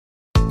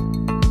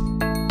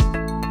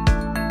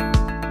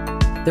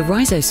The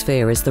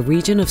rhizosphere is the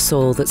region of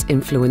soil that's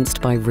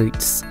influenced by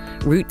roots.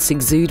 Roots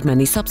exude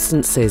many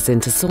substances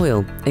into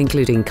soil,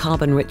 including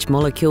carbon-rich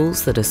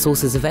molecules that are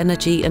sources of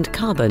energy and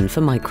carbon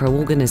for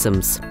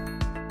microorganisms.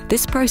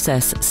 This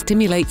process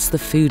stimulates the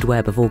food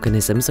web of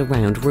organisms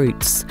around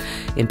roots.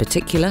 In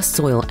particular,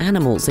 soil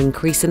animals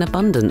increase in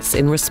abundance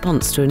in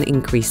response to an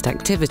increased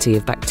activity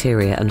of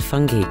bacteria and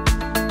fungi.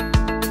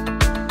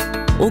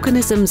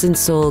 Organisms in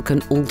soil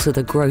can alter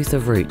the growth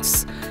of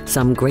roots.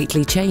 Some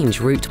greatly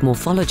change root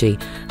morphology,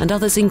 and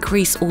others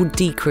increase or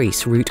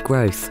decrease root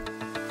growth.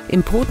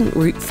 Important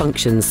root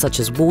functions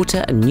such as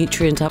water and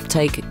nutrient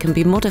uptake can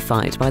be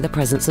modified by the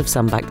presence of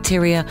some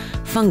bacteria,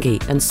 fungi,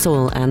 and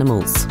soil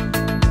animals.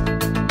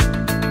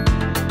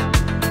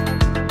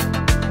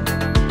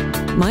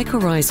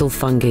 Mycorrhizal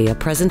fungi are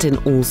present in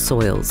all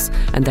soils,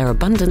 and their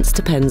abundance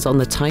depends on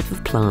the type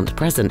of plant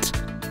present.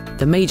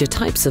 The major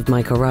types of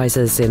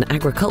mycorrhizas in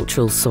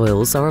agricultural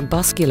soils are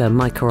arbuscular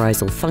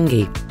mycorrhizal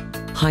fungi.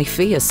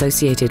 Hyphae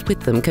associated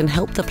with them can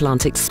help the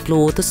plant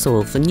explore the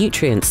soil for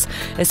nutrients,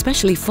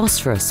 especially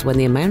phosphorus when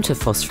the amount of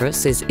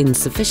phosphorus is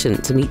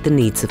insufficient to meet the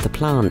needs of the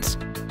plant.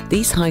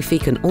 These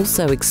hyphae can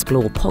also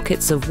explore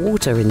pockets of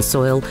water in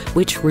soil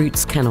which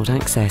roots cannot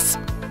access.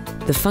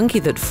 The fungi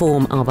that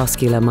form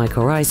arbuscular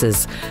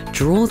mycorrhizas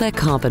draw their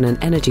carbon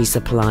and energy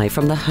supply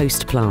from the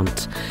host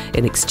plant.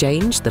 In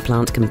exchange, the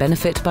plant can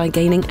benefit by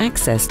gaining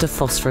access to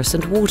phosphorus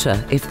and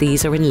water if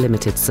these are in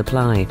limited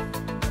supply.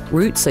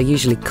 Roots are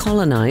usually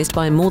colonized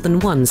by more than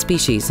one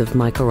species of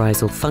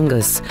mycorrhizal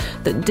fungus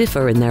that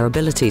differ in their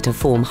ability to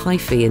form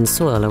hyphae in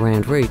soil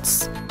around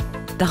roots.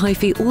 The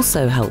hyphae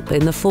also help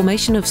in the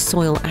formation of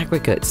soil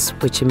aggregates,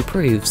 which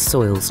improves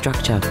soil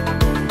structure.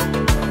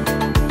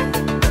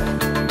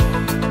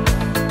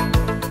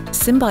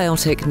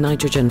 Symbiotic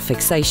nitrogen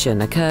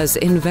fixation occurs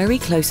in very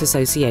close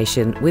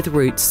association with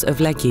roots of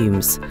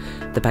legumes.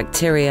 The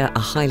bacteria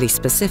are highly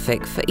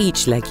specific for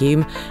each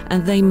legume,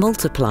 and they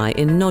multiply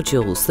in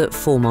nodules that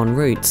form on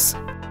roots.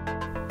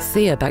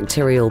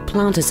 Theobacterial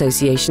plant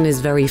association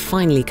is very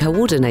finely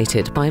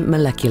coordinated by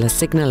molecular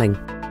signaling.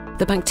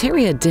 The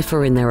bacteria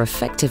differ in their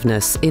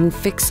effectiveness in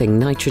fixing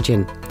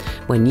nitrogen.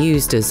 When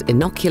used as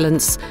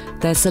inoculants,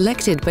 they're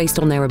selected based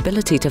on their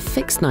ability to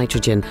fix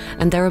nitrogen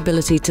and their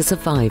ability to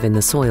survive in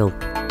the soil.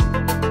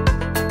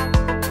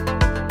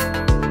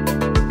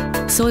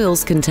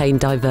 Soils contain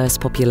diverse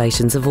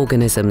populations of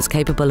organisms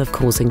capable of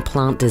causing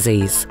plant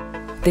disease.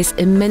 This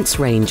immense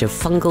range of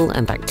fungal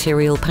and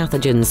bacterial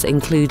pathogens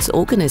includes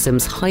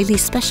organisms highly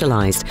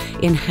specialized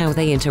in how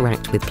they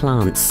interact with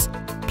plants.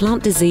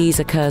 Plant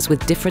disease occurs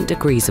with different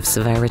degrees of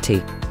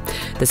severity.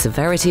 The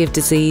severity of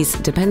disease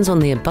depends on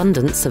the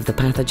abundance of the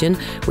pathogen,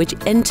 which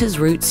enters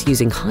roots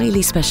using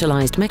highly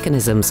specialized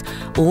mechanisms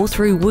or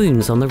through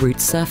wounds on the root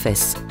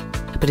surface.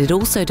 But it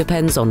also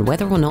depends on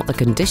whether or not the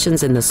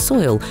conditions in the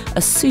soil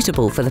are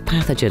suitable for the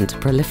pathogen to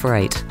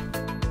proliferate.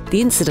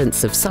 The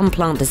incidence of some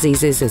plant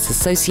diseases is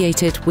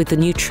associated with the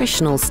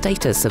nutritional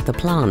status of the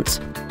plant.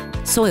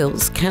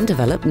 Soils can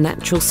develop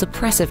natural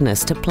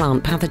suppressiveness to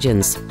plant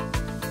pathogens.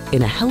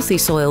 In a healthy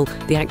soil,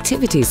 the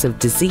activities of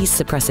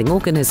disease-suppressing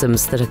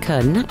organisms that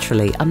occur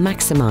naturally are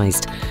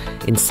maximized.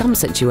 In some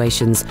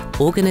situations,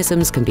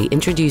 organisms can be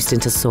introduced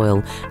into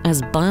soil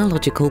as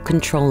biological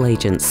control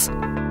agents.